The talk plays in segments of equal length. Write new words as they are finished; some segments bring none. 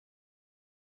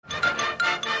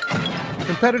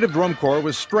Competitive drum corps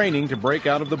was straining to break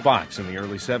out of the box in the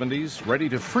early 70s, ready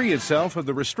to free itself of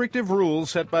the restrictive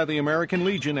rules set by the American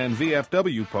Legion and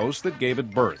VFW posts that gave it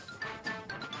birth.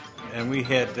 And we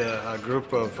had a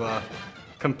group of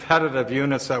competitive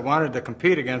units that wanted to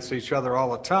compete against each other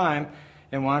all the time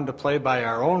and wanted to play by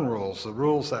our own rules, the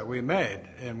rules that we made.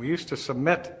 And we used to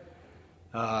submit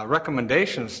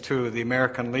recommendations to the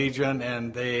American Legion,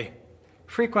 and they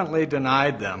frequently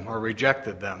denied them or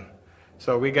rejected them.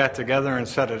 So we got together and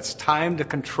said it's time to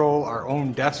control our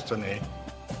own destiny.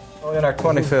 Well, in our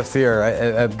 25th year,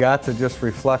 I've got to just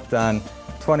reflect on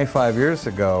 25 years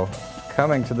ago,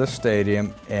 coming to this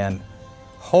stadium and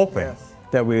hoping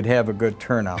that we would have a good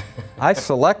turnout. I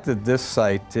selected this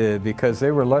site because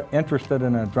they were interested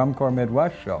in a Drum Corps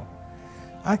Midwest show.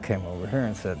 I came over here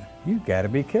and said, "You got to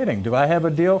be kidding. Do I have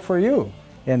a deal for you?"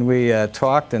 And we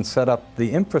talked and set up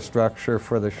the infrastructure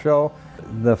for the show.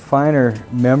 The finer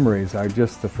memories are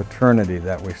just the fraternity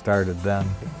that we started then.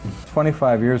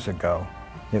 25 years ago,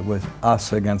 it was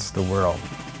us against the world.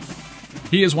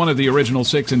 He is one of the original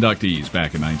 6 inductees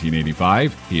back in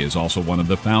 1985. He is also one of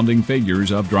the founding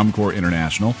figures of Drum Corps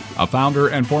International, a founder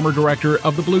and former director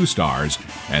of the Blue Stars,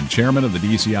 and chairman of the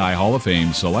DCI Hall of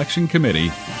Fame Selection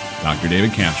Committee, Dr.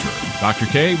 David Kampschroer. Dr.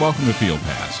 K, welcome to Field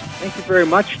Pass. Thank you very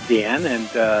much, Dan, and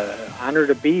honor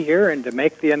to be here and to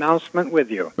make the announcement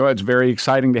with you. Well, it's very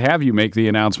exciting to have you make the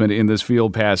announcement in this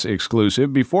Field Pass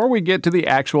exclusive. Before we get to the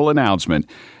actual announcement,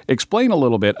 explain a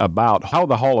little bit about how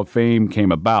the Hall of Fame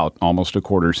came about almost a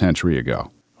quarter century ago.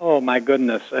 Oh, my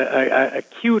goodness. A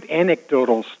cute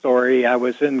anecdotal story. I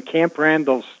was in Camp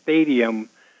Randall Stadium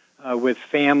with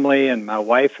family and my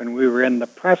wife, and we were in the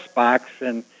press box,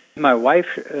 and my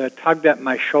wife tugged at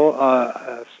my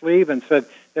sleeve and said,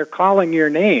 "They're calling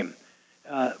your name."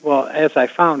 Well, as I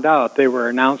found out, they were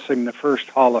announcing the first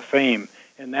Hall of Fame,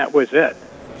 and that was it.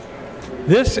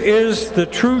 This is the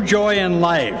true joy in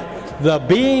life, the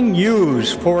being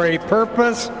used for a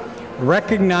purpose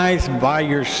recognized by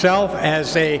yourself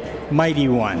as a mighty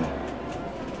one.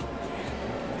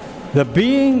 The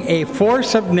being a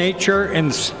force of nature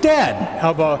instead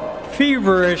of a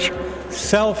feverish,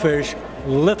 selfish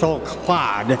little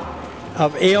clod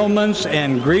of ailments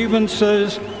and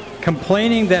grievances,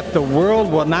 complaining that the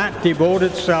world will not devote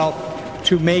itself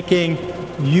to making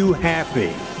you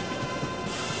happy.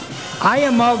 I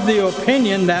am of the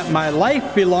opinion that my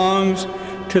life belongs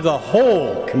to the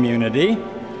whole community,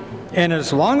 and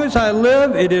as long as I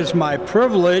live, it is my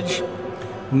privilege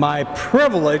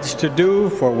to do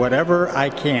for whatever I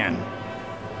can.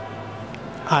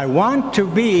 I want to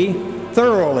be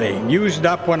thoroughly used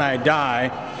up when I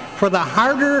die, for the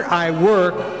harder I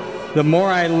work, the more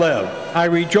I live. I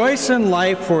rejoice in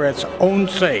life for its own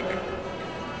sake.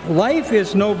 Life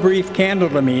is no brief candle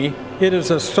to me. It is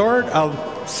a sort of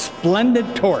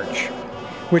splendid torch,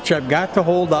 which I've got to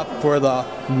hold up for the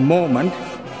moment,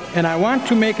 and I want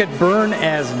to make it burn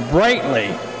as brightly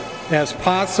as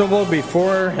possible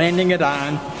before handing it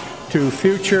on to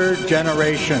future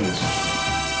generations.